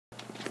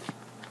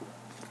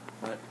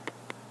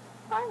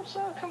I'm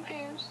so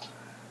confused.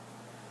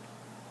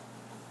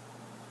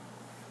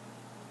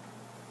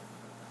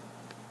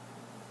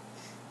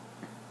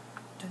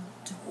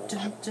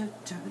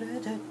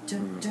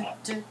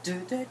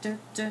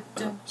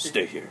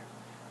 Stay here.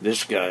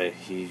 This guy,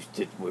 he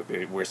did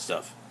weird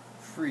stuff.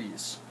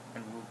 Freeze,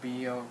 and we'll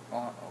be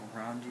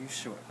around you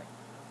shortly.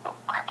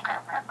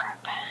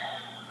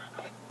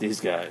 These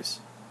guys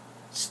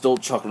stole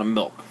chocolate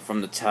milk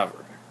from the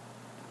tavern.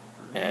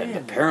 And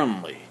Really?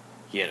 apparently,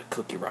 he had a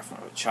cookie right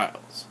from a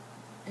child's.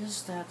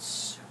 Is that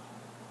so?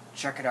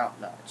 Check it out,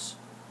 lads.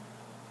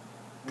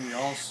 We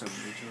also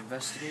need to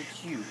investigate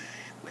you,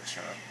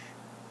 Witcher.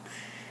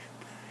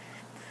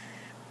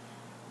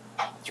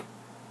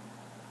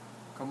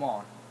 Come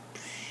on.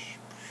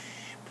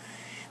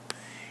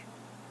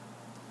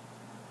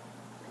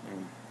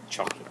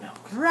 Chocolate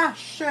milk.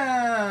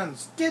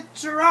 Rations!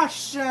 Get your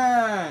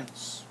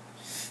rations!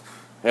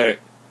 Hey,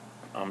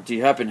 do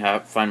you happen to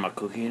find my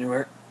cookie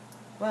anywhere?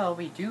 Well,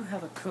 we do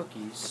have a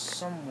cookie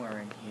somewhere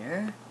in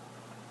here.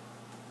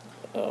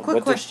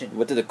 Quick question.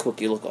 What did the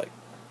cookie look like?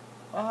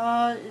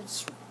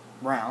 It's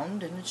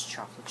round and it's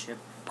chocolate chip.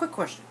 Quick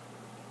question.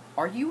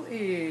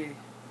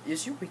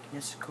 Is your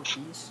weakness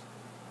cookies?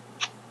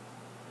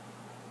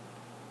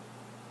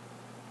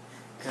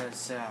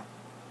 Because,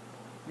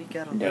 we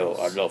got a No,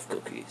 little... I love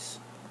cookies.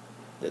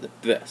 They're the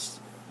best.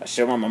 I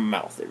shove them in my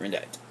mouth every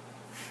night.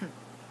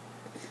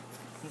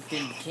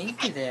 Getting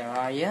kinky there,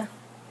 are ya?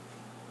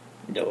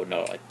 No,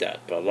 not like that,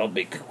 but I love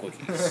big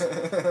cookies.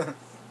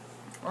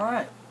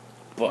 Alright.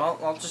 But, Well,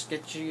 I'll just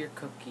get you your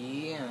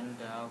cookie, and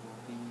we'll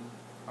be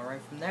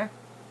alright from there.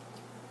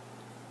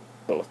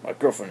 but with my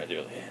girlfriend on the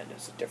other hand,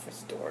 it's a different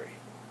story.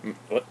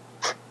 What?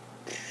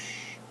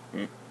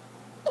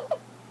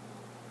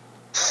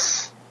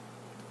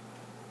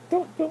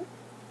 Don't.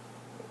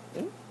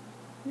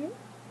 Yeah.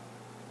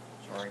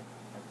 Sorry,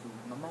 I food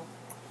in my mouth.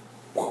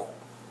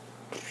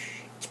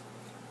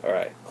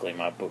 Alright, clean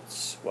my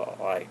boots while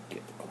I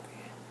get the cookie.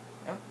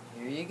 Oh,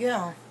 here you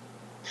go.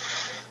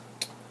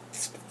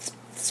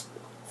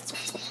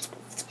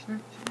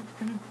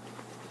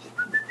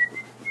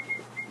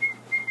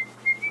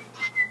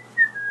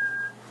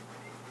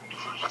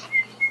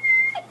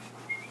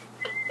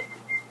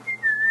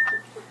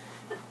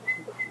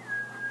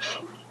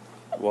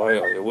 Why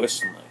are you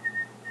whistling?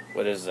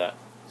 What is that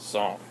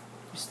song?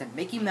 It's the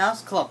Mickey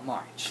Mouse Club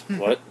March.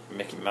 What?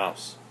 Mickey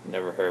Mouse.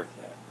 Never heard of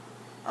that.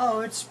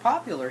 Oh, it's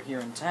popular here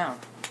in town.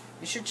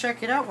 You should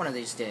check it out one of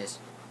these days.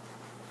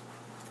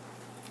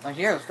 Like,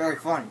 yeah, it's very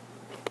funny.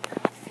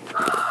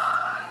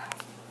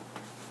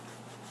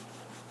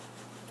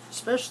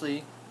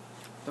 Especially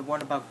the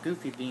one about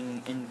Goofy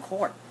being in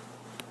court.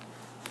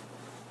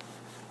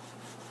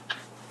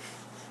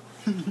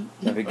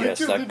 Let me guess,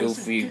 that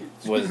Goofy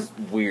was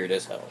weird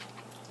as hell.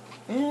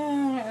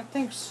 Yeah, I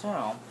think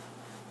so.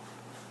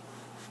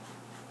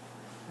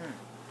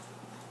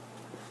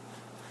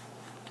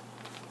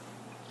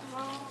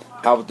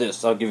 How about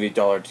this? I'll give you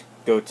 $1 to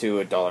go to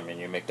a dollar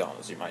menu at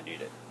McDonald's. You might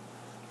need it.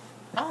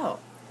 Oh.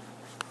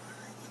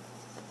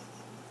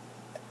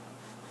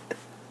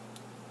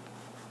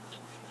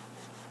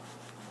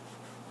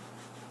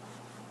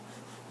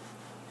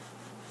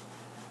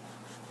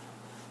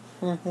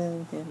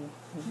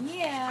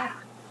 Yeah.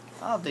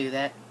 I'll do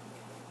that.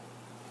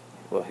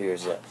 Well,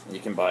 here's that. You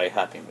can buy a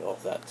Happy Meal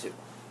off that too.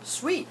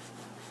 Sweet.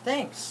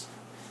 Thanks.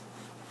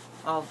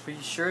 I'll be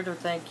sure to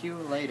thank you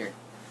later.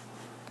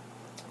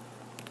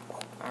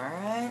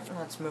 Alright,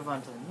 let's move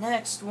on to the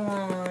next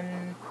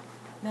one.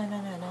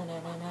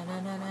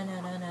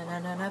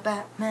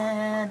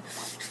 Batman.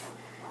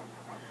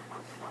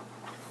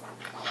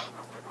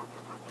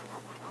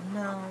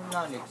 No,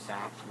 not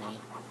exactly.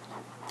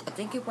 I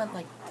think it went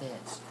like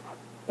this.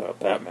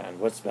 Batman.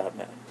 What's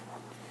Batman?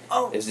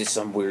 Oh! Is this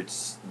some weird...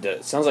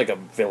 sounds like a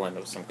villain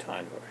of some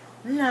kind. Or...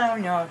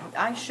 No.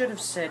 I should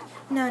have said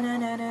no,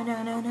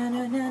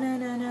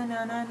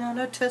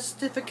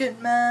 testificate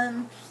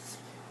man.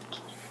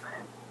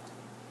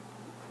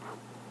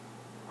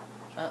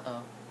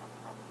 Uh-oh.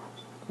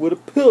 With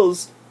the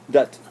pills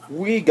that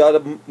we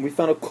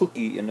found a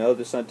cookie in the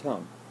other side of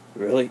town.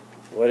 Really?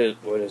 What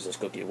is this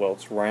cookie? Well,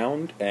 it's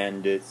round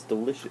and it's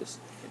delicious.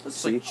 It looks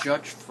See? like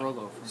Judge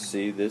Frollo.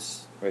 See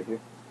this right here?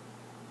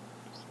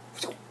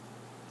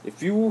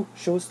 If you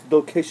show us the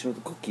location of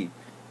the cookie,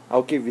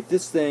 I'll give you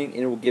this thing,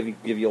 and it will give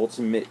you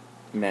ultimate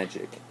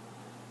magic.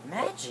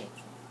 Magic?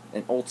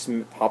 And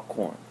ultimate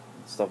popcorn.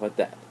 And stuff like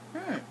that.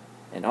 Hmm.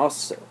 And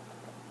also,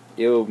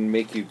 it will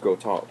make you grow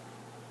tall.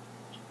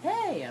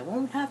 Hey, I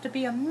won't have to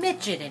be a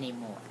midget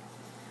anymore.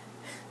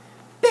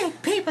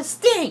 Big people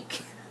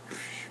stink!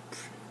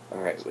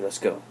 Alright, well, let's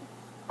go.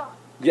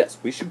 Yes,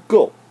 we should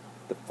go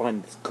to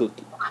find this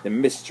cookie. The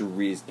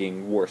mystery is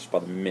getting worse by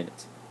the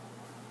minute.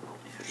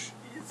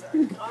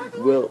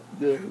 Well,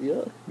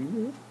 yeah.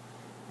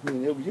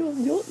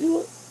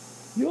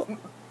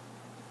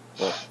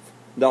 Well,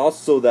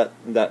 also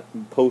that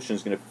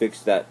potion's gonna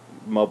fix that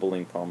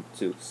mumbling problem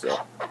too.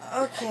 So.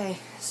 Okay,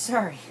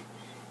 sorry.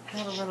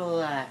 Had a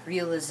little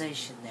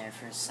realization there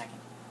for a second.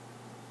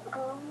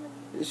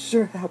 It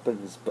sure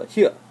happens, but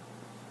here.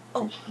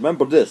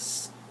 Remember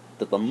this,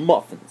 that the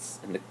muffins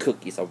and the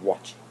cookies are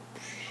watching.